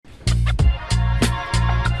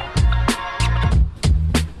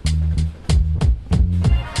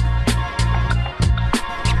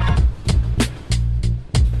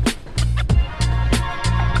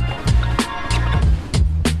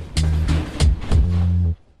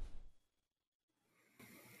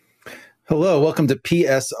Hello, welcome to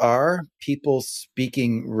PSR, People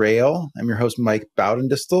Speaking Rail. I'm your host, Mike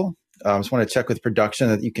Bowdendistel. I just want to check with production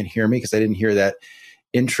that you can hear me because I didn't hear that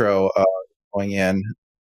intro going in.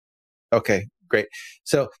 Okay, great.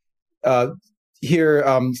 So here,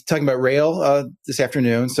 talking about rail this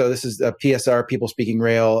afternoon. So this is PSR, People Speaking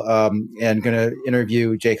Rail, and going to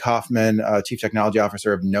interview Jake Hoffman, Chief Technology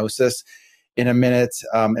Officer of Gnosis, in a minute.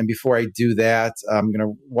 And before I do that, I'm going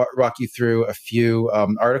to walk you through a few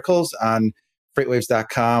articles on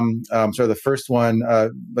freightwaves.com. Sort of the first one I'd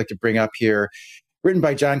like to bring up here, written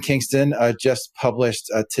by John Kingston, just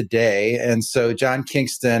published today. And so John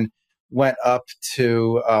Kingston went up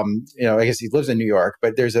to, I guess he lives in New York,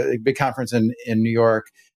 but there's a big conference in New York,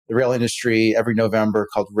 the rail industry, every November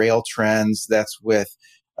called Rail Trends. That's with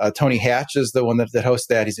Tony Hatch is the one that hosts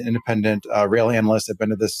that. He's an independent rail analyst. I've been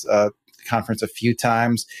to this conference a few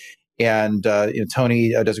times. And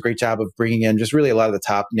Tony does a great job of bringing in just really a lot of the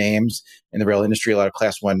top names in the rail industry, a lot of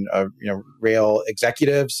Class 1 rail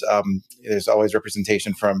executives. There's always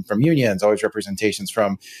representation from unions, always representations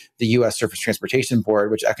from the U.S. Surface Transportation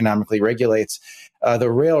Board, which economically regulates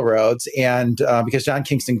the railroads. And because John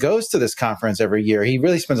Kingston goes to this conference every year, he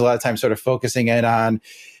really spends a lot of time sort of focusing in on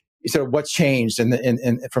sort of what's changed from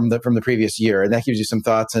the previous year, and that gives you some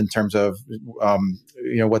thoughts in terms of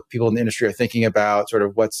what people in the industry are thinking about, sort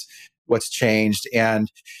of what's changed,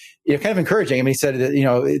 and kind of encouraging. I mean, he said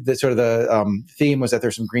that the sort of the theme was that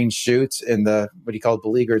there's some green shoots in the what he called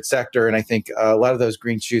beleaguered sector, and I think a lot of those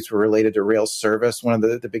green shoots were related to rail service. One of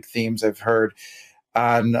the big themes I've heard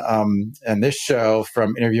on this show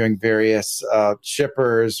from interviewing various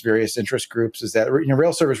shippers, various interest groups, is that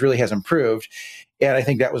rail service really has improved. And I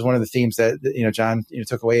think that was one of the themes that John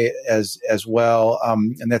took away as well,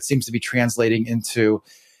 and that seems to be translating into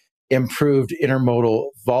improved intermodal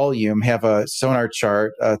volume. Have a sonar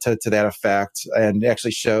chart to that effect, and it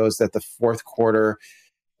actually shows that the fourth quarter,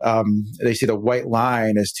 they see the white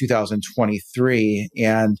line is 2023,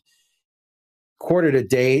 and quarter to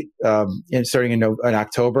date, starting in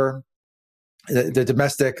October, the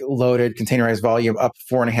domestic loaded containerized volume up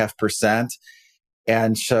 4.5%.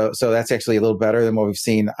 And so that's actually a little better than what we've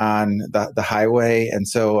seen on the highway. And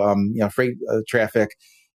so, freight traffic,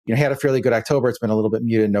 had a fairly good October. It's been a little bit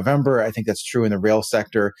muted in November. I think that's true in the rail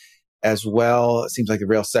sector as well. It seems like the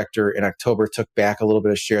rail sector in October took back a little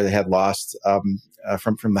bit of share they had lost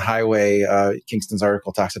from the highway. Kingston's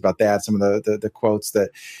article talks about that. Some of the quotes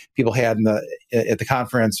that people had at the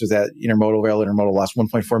conference was that intermodal lost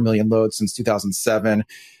 1.4 million loads since 2007.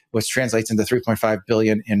 Which translates into $3.5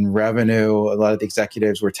 billion in revenue. A lot of the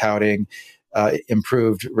executives were touting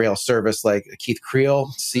improved rail service, like Keith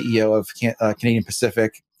Creel, CEO of Canadian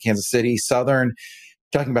Pacific, Kansas City Southern,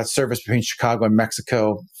 talking about service between Chicago and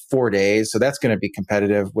Mexico 4 days. So that's going to be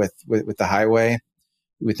competitive with the highway.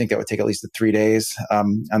 We would think that would take at least 3 days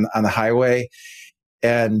on the highway.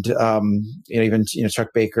 And even Chuck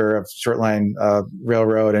Baker of Shortline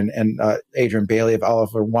Railroad and Adrian Bailey of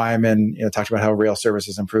Oliver Wyman talked about how rail service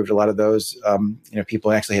has improved. A lot of those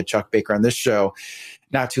people actually had Chuck Baker on this show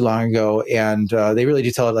not too long ago, and they really do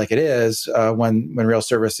tell it like it is when rail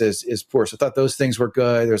service is poor. So I thought those things were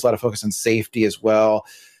good. There's a lot of focus on safety as well.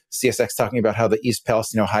 CSX talking about how the East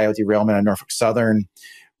Palestine, Ohio derailment on Norfolk Southern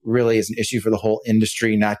really is an issue for the whole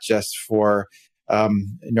industry, not just for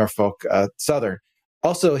Norfolk Southern.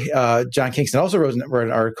 Also, John Kingston also wrote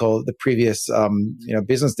an article the previous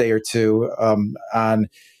business day or two on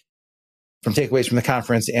from takeaways from the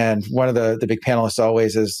conference, and one of the big panelists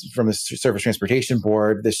always is from the Surface Transportation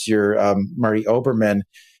Board this year. Marty Oberman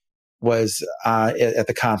was at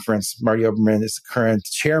the conference. Marty Oberman is the current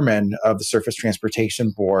chairman of the Surface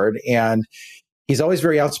Transportation Board, and he's always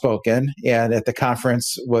very outspoken, and at the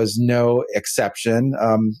conference was no exception.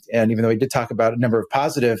 And even though he did talk about a number of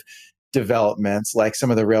positive developments, like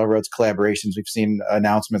some of the railroads collaborations. We've seen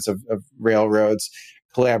announcements of railroads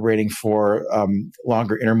collaborating for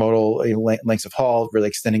longer intermodal lengths of haul, really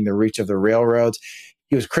extending the reach of the railroads.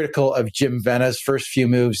 He was critical of Jim Vena's first few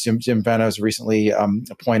moves. Jim Vena was recently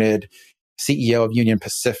appointed CEO of Union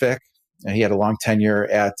Pacific. And he had a long tenure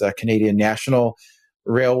at Canadian National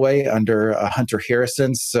Railway under Hunter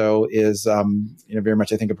Harrison, so is very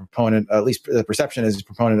much, I think, a proponent. At least the perception is a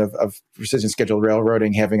proponent of precision scheduled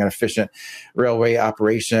railroading, having an efficient railway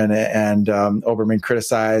operation. And Oberman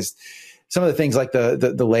criticized some of the things like the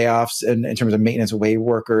layoffs in terms of maintenance of way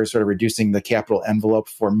workers, sort of reducing the capital envelope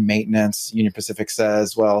for maintenance. Union Pacific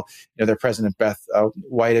says, well, their president Beth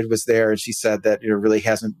Whited was there, and she said that really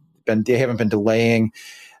they haven't been delaying.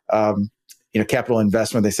 Capital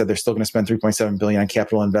investment. They said they're still going to spend $3.7 billion on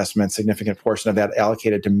capital investment, significant portion of that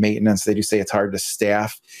allocated to maintenance. They do say it's hard to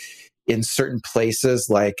staff in certain places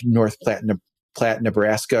like North Platte,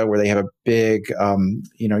 Nebraska, where they have a big,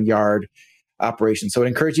 yard operation. So I would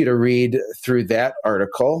encourage you to read through that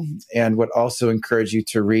article, and would also encourage you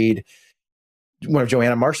to read one of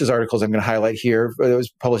Joanna Marsh's articles I'm going to highlight here. It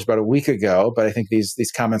was published about a week ago, but I think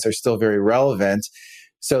these comments are still very relevant.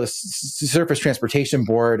 So the Surface Transportation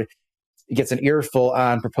Board gets an earful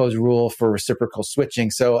on proposed rule for reciprocal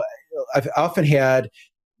switching. So I've often had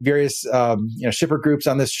various shipper groups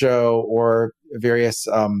on this show, or various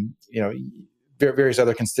various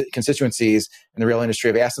other constituencies in the rail industry.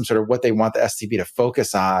 I've asked them sort of what they want the STB to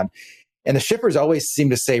focus on. And the shippers always seem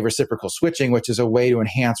to say reciprocal switching, which is a way to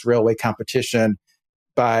enhance railway competition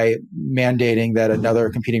by mandating that another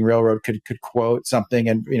competing railroad could quote something,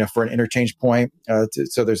 and for an interchange point.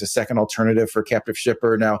 So there's a second alternative for a captive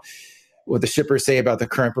shipper. Now, what the shippers say about the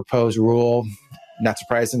current proposed rule, not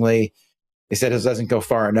surprisingly, they said it doesn't go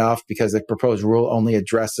far enough, because the proposed rule only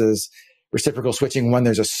addresses reciprocal switching when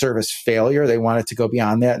there's a service failure. They want it to go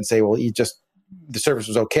beyond that and say, well, the service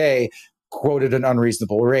was okay, quoted an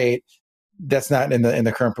unreasonable rate. That's not in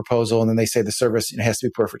the current proposal. And then they say the service has to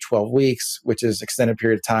be poor for 12 weeks, which is extended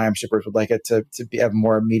period of time. Shippers would like it to have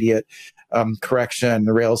more immediate correction.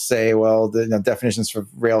 The rails say, well, the definitions for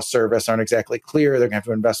rail service aren't exactly clear. They're going to have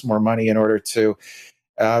to invest more money in order to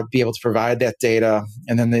be able to provide that data.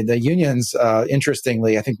 And then the unions,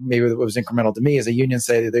 interestingly, I think maybe what was incremental to me is the unions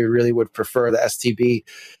say that they really would prefer the STB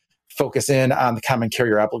focus in on the common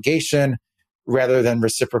carrier obligation rather than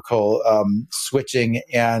reciprocal switching.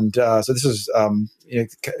 And so this is,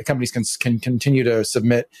 companies can continue to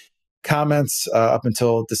submit comments up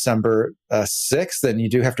until December 6th. And you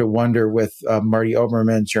do have to wonder with Marty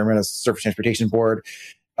Oberman, chairman of the Surface Transportation Board,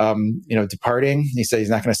 departing. He said he's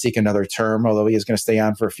not going to seek another term, although he is going to stay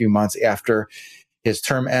on for a few months after his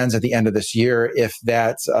term ends at the end of this year. If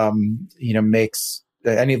that, makes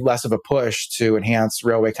any less of a push to enhance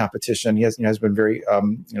railway competition, he has been very,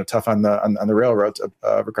 tough on the railroads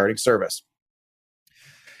regarding service.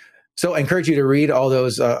 So I encourage you to read all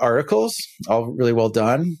those articles, all really well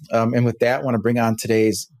done. And with that, I want to bring on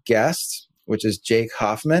today's guest, which is Jake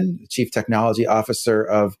Hoffman, Chief Technology Officer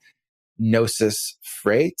of Gnosis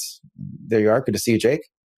Freight. There you are. Good to see you, Jake.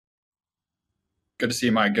 Good to see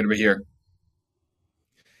you, Mike. Good to be here.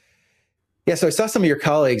 Yeah, so I saw some of your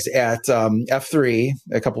colleagues at F3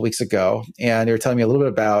 a couple of weeks ago, and they were telling me a little bit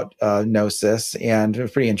about Gnosis, and I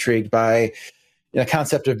was pretty intrigued by the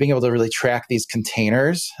concept of being able to really track these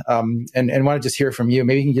containers, and want to just hear from you.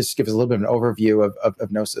 Maybe you can just give us a little bit of an overview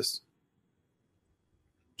of Gnosis.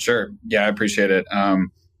 Sure. Yeah, I appreciate it.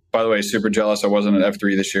 By the way, super jealous I wasn't at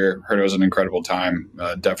F3 this year. Heard it was an incredible time.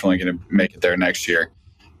 Definitely going to make it there next year.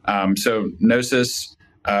 So Gnosis,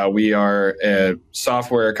 we are a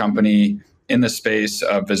software company in the space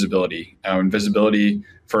of visibility. And visibility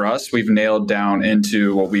for us, we've nailed down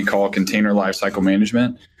into what we call container lifecycle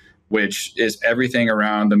management, which is everything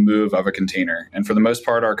around the move of a container. And for the most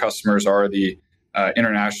part, our customers are the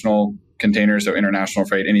international containers, so international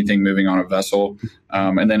freight, anything moving on a vessel,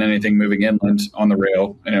 and then anything moving inland on the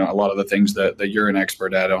rail, and a lot of the things that you're an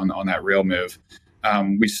expert at on that rail move.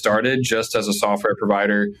 We started just as a software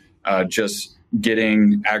provider, just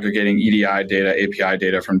aggregating EDI data, API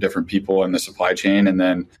data from different people in the supply chain, and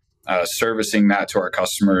then servicing that to our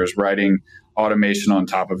customers, writing automation on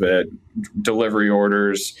top of it, delivery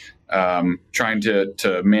orders, trying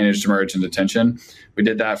to manage demurrage and detention. We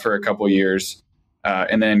did that for a couple of years,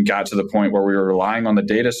 and then got to the point where we were relying on the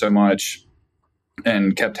data so much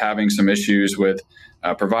and kept having some issues with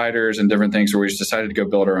providers and different things, where we just decided to go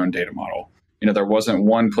build our own data model. There wasn't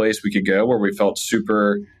one place we could go where we felt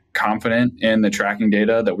super confident in the tracking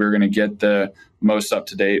data that we were going to get the most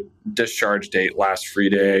up-to-date discharge date, last free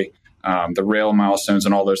day, the rail milestones,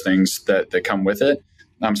 and all those things that come with it.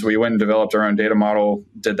 So we went and developed our own data model,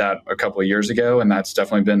 did that a couple of years ago, and that's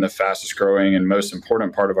definitely been the fastest growing and most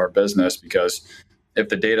important part of our business, because if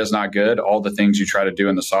the data is not good, all the things you try to do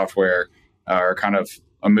in the software are kind of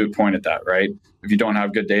a moot point at that, right? If you don't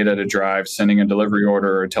have good data to drive sending a delivery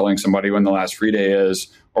order or telling somebody when the last free day is,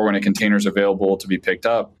 or when a container is available to be picked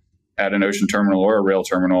up at an ocean terminal or a rail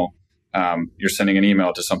terminal, you're sending an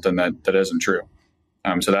email to something that isn't true.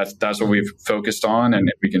 So that's what we've focused on,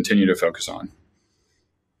 and we continue to focus on.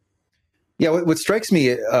 Yeah, what strikes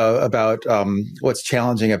me about what's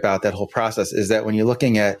challenging about that whole process is that when you're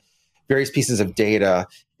looking at various pieces of data,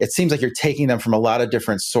 it seems like you're taking them from a lot of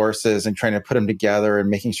different sources and trying to put them together and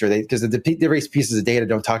making sure because the various pieces of data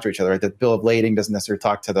don't talk to each other, right? The bill of lading doesn't necessarily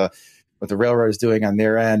talk to what the railroad is doing on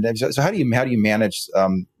their end. And so how do you manage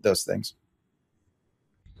those things?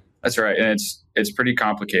 That's right, and it's pretty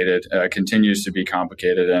complicated. Continues to be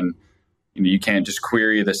complicated, and you can't just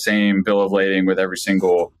query the same bill of lading with every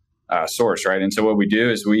single source, right? And so what we do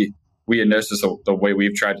is we at Gnosis, the way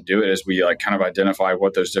we've tried to do it is we like kind of identify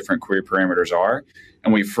what those different query parameters are,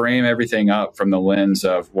 and we frame everything up from the lens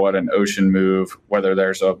of what an ocean move, whether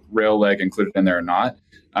there's a rail leg included in there or not,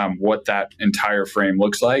 what that entire frame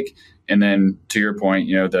looks like. And then to your point,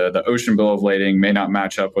 the ocean bill of lading may not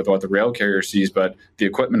match up with what the rail carrier sees, but the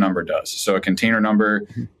equipment number does. So a container number,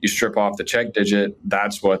 you strip off the check digit,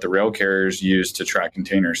 that's what the rail carriers use to track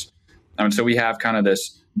containers. And so we have kind of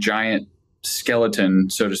this giant skeleton,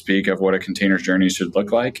 so to speak, of what a container's journey should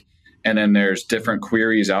look like. And then there's different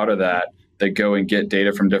queries out of that go and get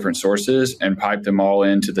data from different sources and pipe them all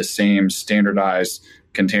into the same standardized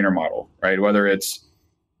container model, right? Whether it's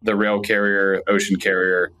the rail carrier, ocean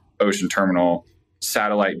terminal,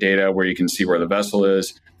 satellite data where you can see where the vessel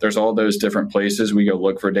is. There's all those different places we go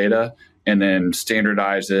look for data and then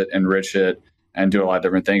standardize it, enrich it, and do a lot of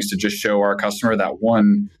different things to just show our customer that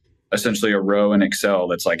one, essentially a row in Excel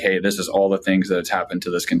that's like, hey, this is all the things that have happened to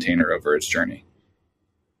this container over its journey.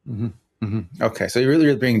 Mm-hmm. Mm-hmm. Okay. So you're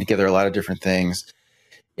really bringing together a lot of different things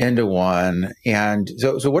into one. And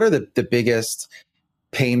so what are the biggest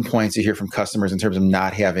pain points you hear from customers in terms of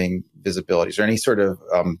not having visibility? Is there any sort of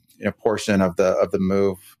portion of the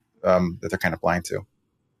move that they're kind of blind to?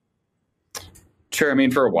 Sure. I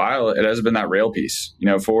mean, for a while, it has been that rail piece.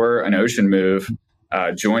 For an ocean move,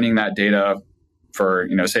 joining that data for,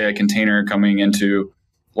 say a container coming into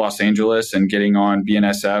Los Angeles and getting on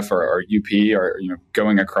BNSF or UP or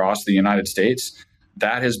going across the United States,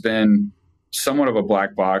 that has been somewhat of a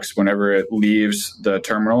black box whenever it leaves the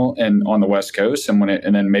terminal and on the West Coast,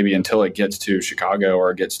 and then maybe until it gets to Chicago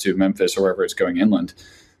or gets to Memphis or wherever it's going inland.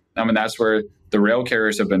 I mean, that's where the rail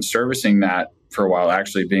carriers have been servicing that for a while,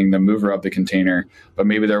 actually being the mover of the container, but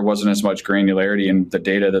maybe there wasn't as much granularity in the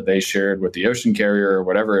data that they shared with the ocean carrier or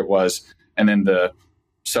whatever it was, and then the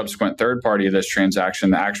subsequent third party of this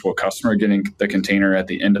transaction, the actual customer getting the container at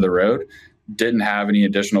the end of the road, didn't have any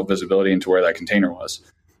additional visibility into where that container was.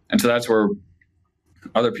 And so that's where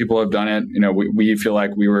other people have done it. We feel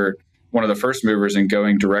like we were one of the first movers in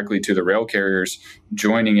going directly to the rail carriers,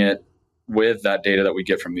 joining it with that data that we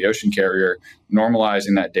get from the ocean carrier,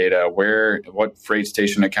 normalizing that data. What freight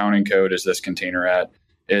station accounting code is this container at?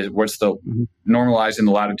 Normalizing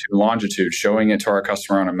the latitude and longitude, showing it to our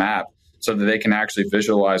customer on a map, so that they can actually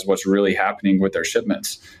visualize what's really happening with their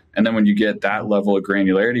shipments. And then when you get that level of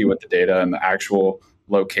granularity with the data and the actual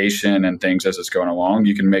location and things as it's going along,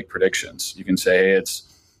 you can make predictions. You can say, hey, it's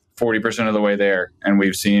 40% of the way there, and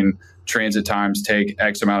we've seen transit times take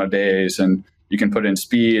X amount of days, and you can put in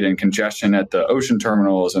speed and congestion at the ocean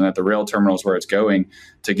terminals and at the rail terminals where it's going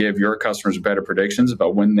to give your customers better predictions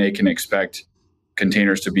about when they can expect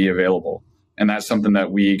containers to be available. And that's something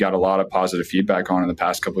that we got a lot of positive feedback on in the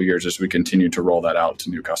past couple of years as we continue to roll that out to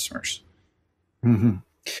new customers. Mm-hmm.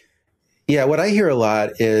 Yeah, what I hear a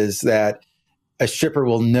lot is that a shipper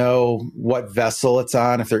will know what vessel it's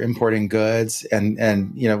on if they're importing goods,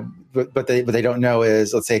 but they don't know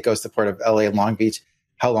is, let's say it goes to Port of LA and Long Beach,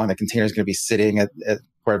 how long the container is going to be sitting at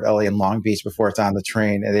Port of LA and Long Beach before it's on the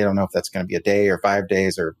train, and they don't know if that's going to be a day or 5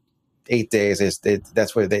 days or 8 days.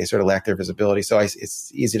 That's where they sort of lack their visibility. So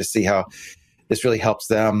it's easy to see how this really helps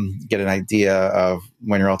them get an idea of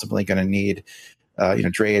when you're ultimately going to need,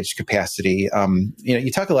 drayage capacity.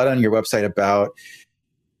 You talk a lot on your website about,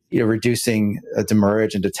 reducing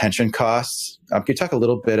demurrage and detention costs. Can you talk a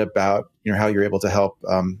little bit about, how you're able to help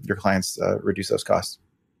your clients reduce those costs?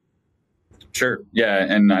 Sure. Yeah.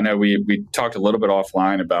 And I know we talked a little bit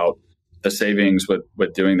offline about the savings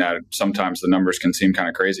with doing that. Sometimes the numbers can seem kind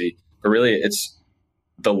of crazy, but really it's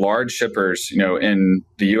the large shippers, in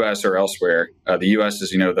the U.S. or elsewhere. The U.S.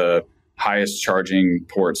 is, the highest charging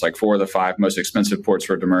ports, like 4 of the 5 most expensive ports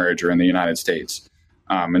for demurrage are in the United States.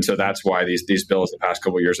 And so that's why these bills the past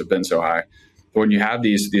couple of years have been so high. But when you have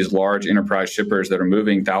these large enterprise shippers that are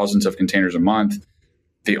moving thousands of containers a month,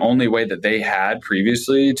 the only way that they had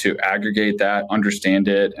previously to aggregate that, understand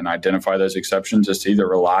it, and identify those exceptions is to either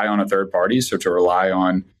rely on a third party, so to rely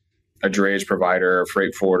on a drayage provider, a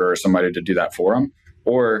freight forwarder, or somebody to do that for them,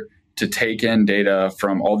 or to take in data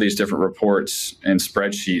from all these different reports and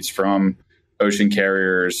spreadsheets from ocean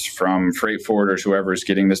carriers, from freight forwarders, whoever is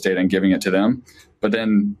getting this data and giving it to them. But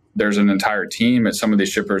then there's an entire team at some of these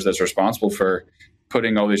shippers that's responsible for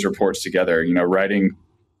putting all these reports together, writing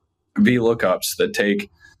VLOOKUPs that take,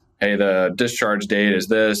 hey, the discharge date is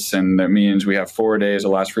this, and that means we have 4 days, the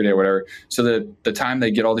last free day, whatever. So that the time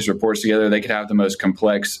they get all these reports together, they could have the most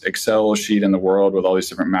complex Excel sheet in the world with all these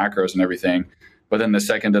different macros and everything. But then the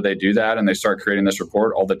second that they do that and they start creating this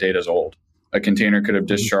report, all the data is old. A container could have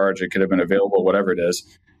discharged, it could have been available, whatever it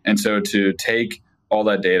is. And so to take all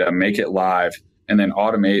that data, make it live, and then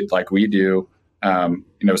automate like we do,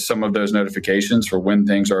 some of those notifications for when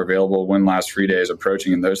things are available, when last free day is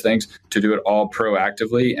approaching, and those things, to do it all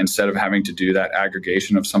proactively instead of having to do that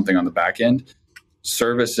aggregation of something on the back end,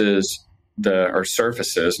 surfaces the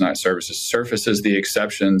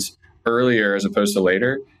exceptions earlier as opposed to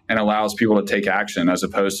later, and allows people to take action as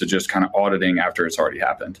opposed to just kind of auditing after it's already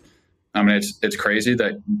happened. I mean, it's crazy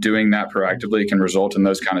that doing that proactively can result in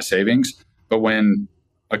those kind of savings. But when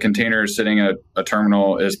a container sitting at a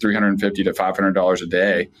terminal is $350 to $500 a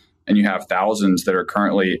day, and you have thousands that are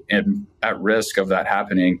currently at risk of that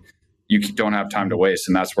happening, you don't have time to waste.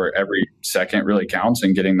 And that's where every second really counts,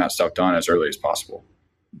 and getting that stuff done as early as possible.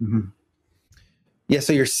 Mm-hmm. Yeah,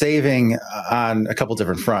 so you're saving on a couple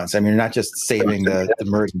different fronts. I mean, you're not just saving the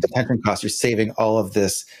merge and detention costs, you're saving all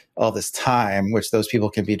this time, which those people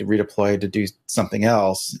can be redeployed to do something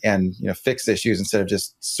else and fix issues instead of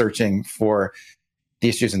just searching for the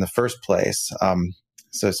issues in the first place.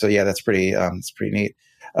 So yeah, that's pretty neat.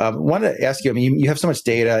 Wanted to ask you, I mean, you have so much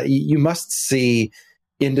data, you must see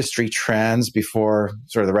industry trends before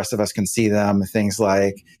sort of the rest of us can see them. Things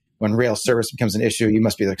like when rail service becomes an issue, you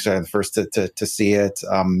must be the first to see it.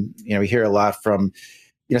 We hear a lot from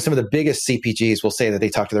some of the biggest CPGs will say that they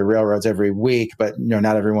talk to their railroads every week, but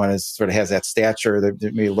not everyone has that stature.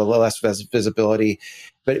 There may be a little less visibility.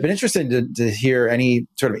 But interested to hear any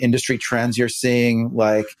sort of industry trends you're seeing,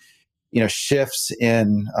 like shifts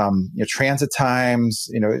in transit times,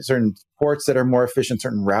 certain ports that are more efficient,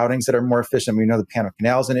 certain routings that are more efficient. We know the Panama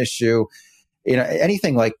Canal is an issue.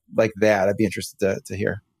 Anything like that, I'd be interested to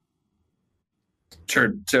hear.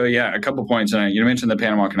 Sure. So yeah, a couple points. And you mentioned the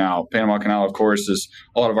Panama Canal. Panama Canal, of course, is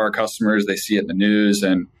a lot of our customers. They see it in the news,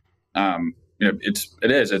 and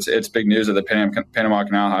it's big news that the Panama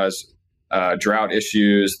Canal has drought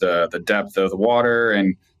issues, the depth of the water,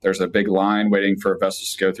 and there's a big line waiting for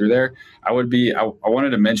vessels to go through there. I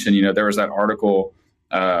wanted to mention, there was that article,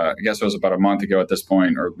 I guess it was about a month ago at this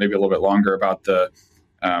point, or maybe a little bit longer, about the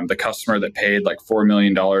customer that paid like $4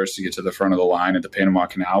 million to get to the front of the line at the Panama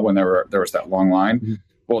Canal when there was that long line. Mm-hmm.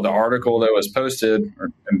 Well, the article that was posted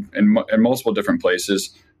in multiple different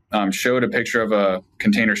places showed a picture of a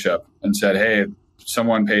container ship and said, hey,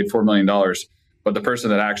 someone paid $4 million. But the person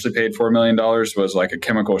that actually paid $4 million was like a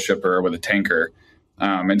chemical shipper with a tanker.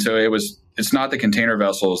 And so it's not the container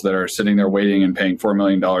vessels that are sitting there waiting and paying $4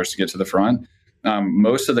 million to get to the front.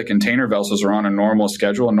 Most of the container vessels are on a normal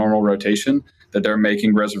schedule, a normal rotation, that they're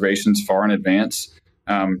making reservations far in advance,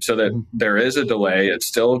 so that there is a delay. It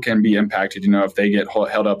still can be impacted. If they get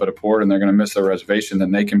held up at a port and they're going to miss their reservation,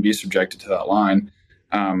 then they can be subjected to that line.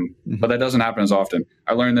 But that doesn't happen as often.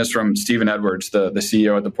 I learned this from Stephen Edwards, the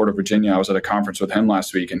CEO at the Port of Virginia. I was at a conference with him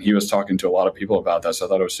last week, and he was talking to a lot of people about that. So I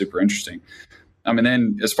thought it was super interesting. And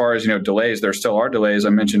then as far as, delays, there still are delays. I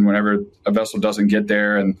mentioned whenever a vessel doesn't get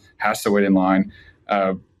there and has to wait in line.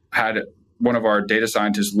 Had one of our data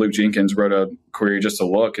scientists, Luke Jenkins, wrote a query just to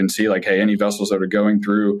look and see, like, hey, any vessels that are going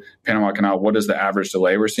through Panama Canal, what is the average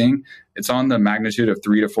delay we're seeing? It's on the magnitude of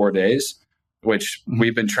 3 to 4 days, which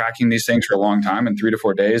we've been tracking these things for a long time. And 3 to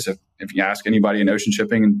 4 days, if you ask anybody in ocean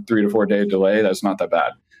shipping, 3 to 4 day delay, that's not that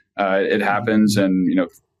bad. It happens, and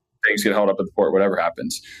things get held up at the port, whatever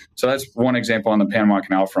happens. So that's one example on the Panama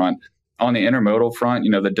Canal front. On the intermodal front,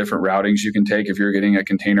 the different routings you can take if you're getting a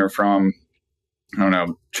container from,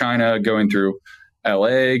 China, going through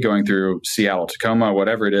LA, going through Seattle, Tacoma,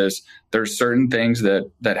 whatever it is, there's certain things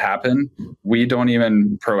that happen. We don't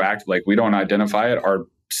even we don't identify it. Our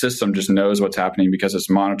system just knows what's happening because it's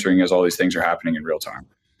monitoring as all these things are happening in real time.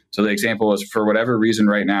 So the example is, for whatever reason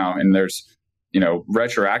right now, and there's,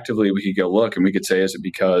 retroactively we could go look and we could say, is it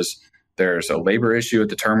because there's a labor issue at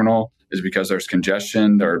the terminal? Is it because there's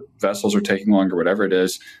congestion? Their vessels are taking longer, whatever it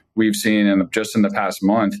is. We've seen just in the past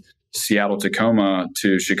month, Seattle, Tacoma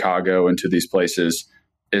to Chicago and to these places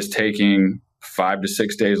is taking 5 to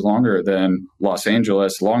 6 days longer than Los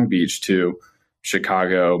Angeles, Long Beach to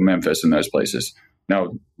Chicago, Memphis, and those places.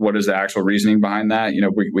 Now, what is the actual reasoning behind that?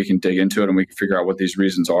 We can dig into it and we can figure out what these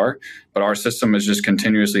reasons are. But our system is just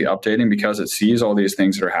continuously updating because it sees all these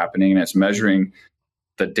things that are happening, and it's measuring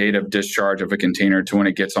the date of discharge of a container to when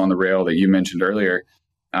it gets on the rail that you mentioned earlier.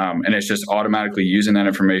 And it's just automatically using that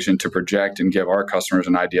information to project and give our customers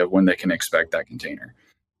an idea of when they can expect that container.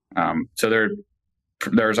 So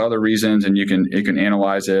there's other reasons, and you can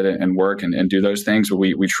analyze it and work and do those things. But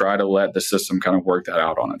we try to let the system kind of work that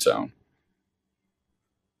out on its own.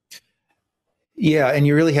 Yeah, and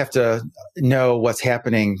you really have to know what's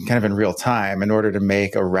happening kind of in real time in order to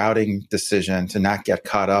make a routing decision to not get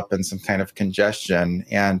caught up in some kind of congestion.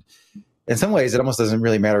 And in some ways, it almost doesn't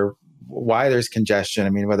really matter why there's congestion. I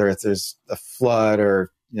mean, whether it's there's a flood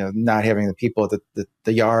or not having the people at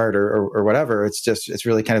the yard or whatever. It's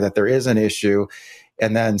really kind of that there is an issue,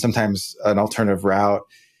 and then sometimes an alternative route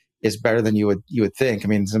is better than you would think. I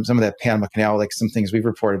mean, some of that Panama Canal, like some things we've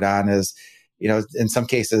reported on is, in some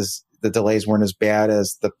cases the delays weren't as bad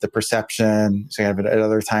as the perception. So at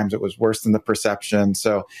other times it was worse than the perception.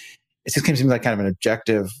 So it just seems to me like kind of an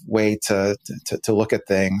objective way to look at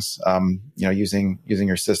things, using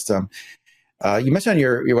your system. You mentioned on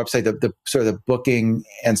your website the sort of the booking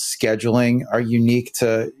and scheduling are unique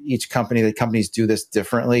to each company. The companies do this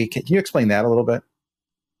differently. Can you explain that a little bit?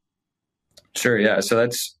 Sure. Yeah. So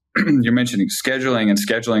that's you're mentioning scheduling, and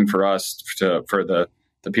scheduling for us for the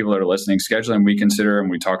people that are listening. Scheduling we consider, and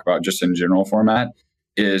we talk about just in general format,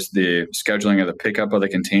 is the scheduling of the pickup of the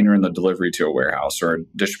container and the delivery to a warehouse or a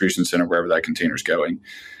distribution center, wherever that container is going.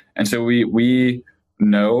 And so we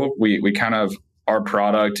know we kind of, our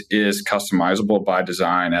product is customizable by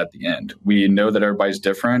design at the end. We know that everybody's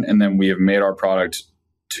different, and then we have made our product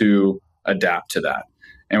to adapt to that.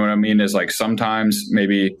 And what I mean is, like, sometimes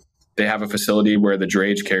maybe they have a facility where the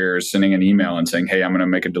drayage carrier is sending an email and saying, hey, I'm going to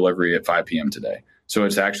make a delivery at 5 p.m. today. So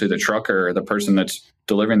it's actually the trucker, the person that's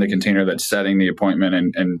delivering the container, that's setting the appointment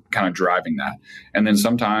and kind of driving that. And then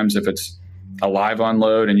sometimes if it's a live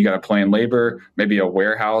unload and you got to plan labor, maybe a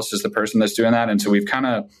warehouse is the person that's doing that. And so we've kind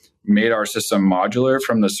of made our system modular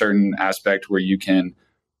from the certain aspect where you can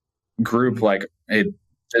group, like, hey,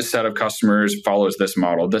 this set of customers follows this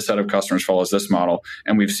model, this set of customers follows this model.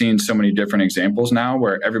 And we've seen so many different examples now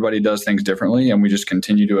where everybody does things differently, and we just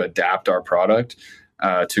continue to adapt our product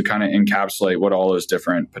to kind of encapsulate what all those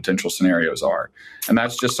different potential scenarios are. And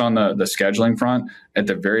that's just on the scheduling front. At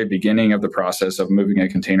the very beginning of the process of moving a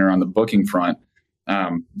container on the booking front,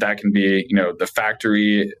 that can be, the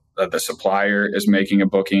factory, the supplier is making a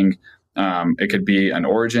booking. It could be an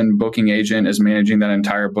origin booking agent is managing that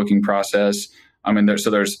entire booking process.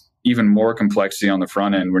 There's even more complexity on the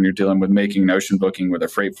front end when you're dealing with making an ocean booking with a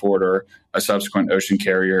freight forwarder, a subsequent ocean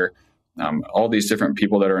carrier, all these different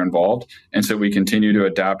people that are involved. And so we continue to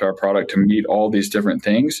adapt our product to meet all these different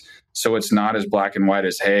things. So it's not as black and white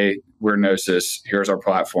as, hey, we're Gnosis, here's our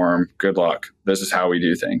platform, good luck, this is how we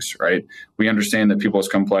do things, right? We understand that people's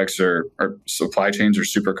our supply chains are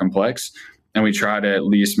super complex, and we try to at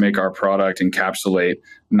least make our product encapsulate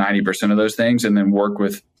 90% of those things, and then work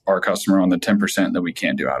with our customer on the 10% that we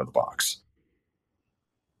can't do out of the box.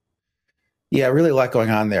 Yeah, really a lot going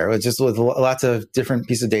on there. It's just with lots of different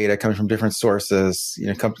pieces of data coming from different sources,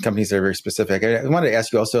 companies that are very specific. I wanted to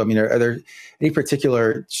ask you also, are there any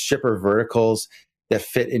particular shipper verticals that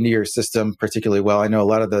fit into your system particularly well? I know a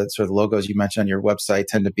lot of the sort of logos you mentioned on your website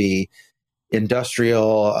tend to be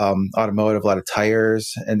industrial, automotive, a lot of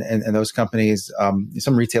tires and those companies,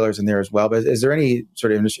 some retailers in there as well. But is there any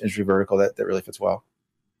sort of industry vertical that really fits well?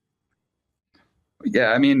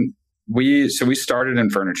 Yeah, we started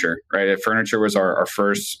in furniture, right? Furniture was our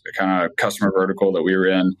first kind of customer vertical that we were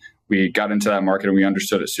in. We got into that market and we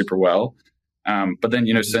understood it super well. But then,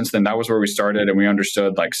 since then, that was where we started, and we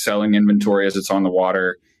understood, like, selling inventory as it's on the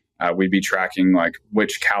water. We'd be tracking, like,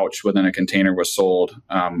 which couch within a container was sold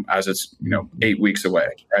as it's 8 weeks away,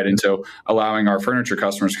 right? And so allowing our furniture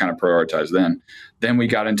customers to kind of prioritize then. Then we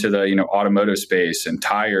got into the automotive space and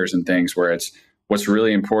tires and things where it's, what's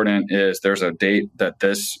really important is there's a date that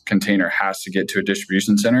this container has to get to a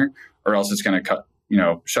distribution center, or else it's going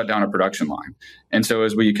to shut down a production line. And so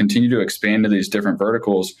as we continue to expand to these different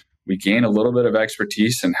verticals, we gain a little bit of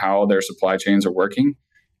expertise in how their supply chains are working.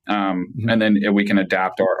 And then we can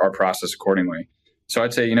adapt our process accordingly. So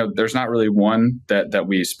I'd say, there's not really one that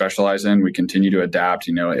we specialize in. We continue to adapt.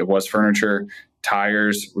 It was furniture,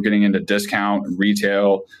 tires, we're getting into discount,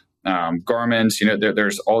 retail, garments.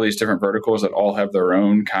 There's all these different verticals that all have their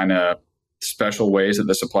own kind of special ways that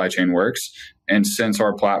the supply chain works. And since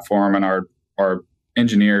our platform and our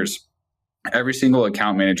engineers, every single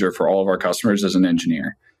account manager for all of our customers is an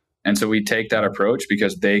engineer. And so we take that approach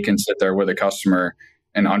because they can sit there with a customer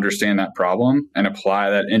and understand that problem and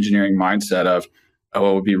apply that engineering mindset of,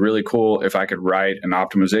 oh, it would be really cool if I could write an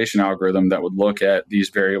optimization algorithm that would look at these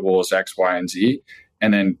variables X, Y, and Z,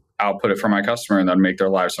 and then output it for my customer, and that'd make their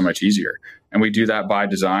lives so much easier. And we do that by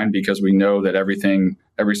design because we know that every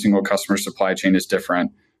single customer supply chain is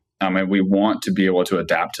different. And we want to be able to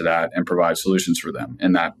adapt to that and provide solutions for them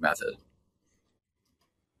in that method.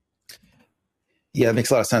 Yeah, it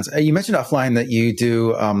makes a lot of sense. You mentioned offline that you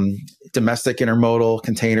do domestic intermodal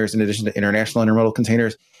containers in addition to international intermodal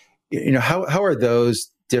containers. How are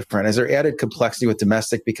those different? Is there added complexity with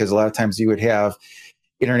domestic? Because a lot of times you would have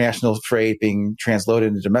international freight being transloaded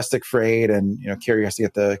into domestic freight, and carrier has to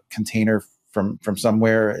get the container from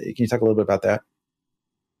somewhere. Can you talk a little bit about that?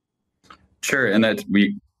 Sure. And that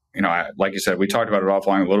like you said, we talked about it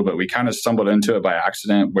offline a little bit. We kind of stumbled into it by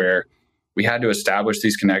accident where we had to establish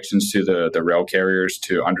these connections to the rail carriers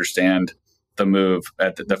to understand the move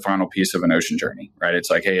at the final piece of an ocean journey, right? It's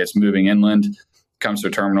like, hey, it's moving inland, comes to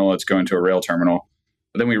a terminal, it's going to a rail terminal.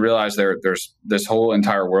 But then we realized there's this whole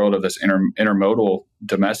entire world of this intermodal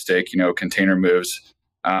domestic, container moves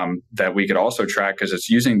that we could also track because it's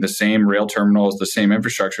using the same rail terminals, the same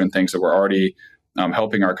infrastructure and things that we're already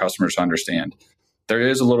helping our customers understand. There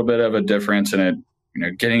is a little bit of a difference in it.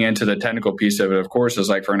 Getting into the technical piece of it, of course, is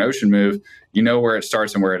like for an ocean move, where it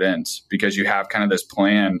starts and where it ends because you have kind of this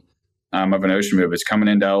plan of an ocean move. It's coming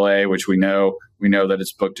into LA, which we know that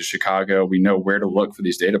it's booked to Chicago. We know where to look for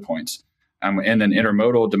these data points. And then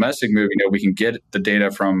intermodal domestic move, we can get the data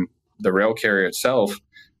from the rail carrier itself.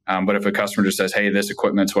 But if a customer just says, hey, this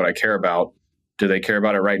equipment's what I care about, do they care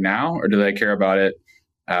about it right now? Or do they care about it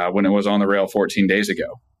when it was on the rail 14 days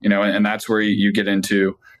ago? And that's where you get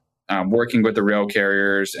into working with the rail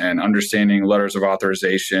carriers and understanding letters of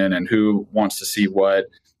authorization and who wants to see what.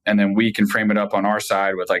 And then we can frame it up on our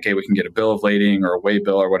side with like, hey, we can get a bill of lading or a way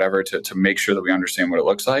bill or whatever to make sure that we understand what it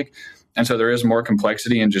looks like. And so there is more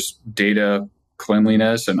complexity in just data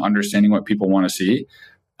cleanliness and understanding what people want to see.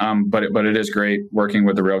 But it is great working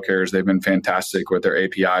with the rail carriers. They've been fantastic with their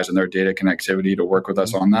APIs and their data connectivity to work with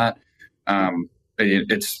us on that.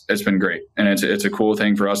 It's been great. And it's a cool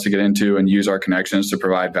thing for us to get into and use our connections to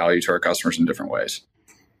provide value to our customers in different ways.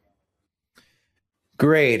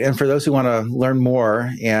 Great. And for those who want to learn more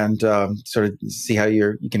and sort of see how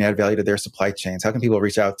you can add value to their supply chains, how can people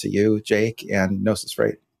reach out to you, Jake, and Gnosis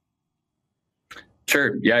Freight?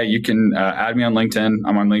 Sure. Yeah, you can add me on LinkedIn.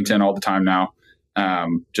 I'm on LinkedIn all the time now.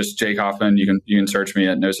 Just Jake Hoffman. You can search me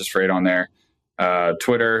at Gnosis Freight on there.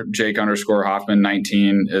 Twitter,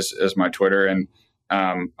 Jake_Hoffman19 is my Twitter. And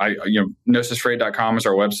gnosisfreight.com is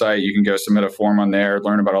our website. You can go submit a form on there,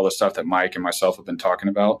 learn about all the stuff that Mike and myself have been talking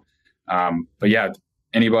about. But yeah,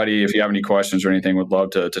 anybody, if you have any questions or anything, would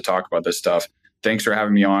love to talk about this stuff. Thanks for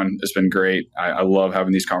having me on. It's been great. I love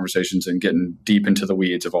having these conversations and getting deep into the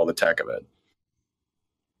weeds of all the tech of it.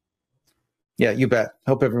 Yeah, you bet.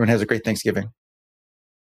 Hope everyone has a great Thanksgiving.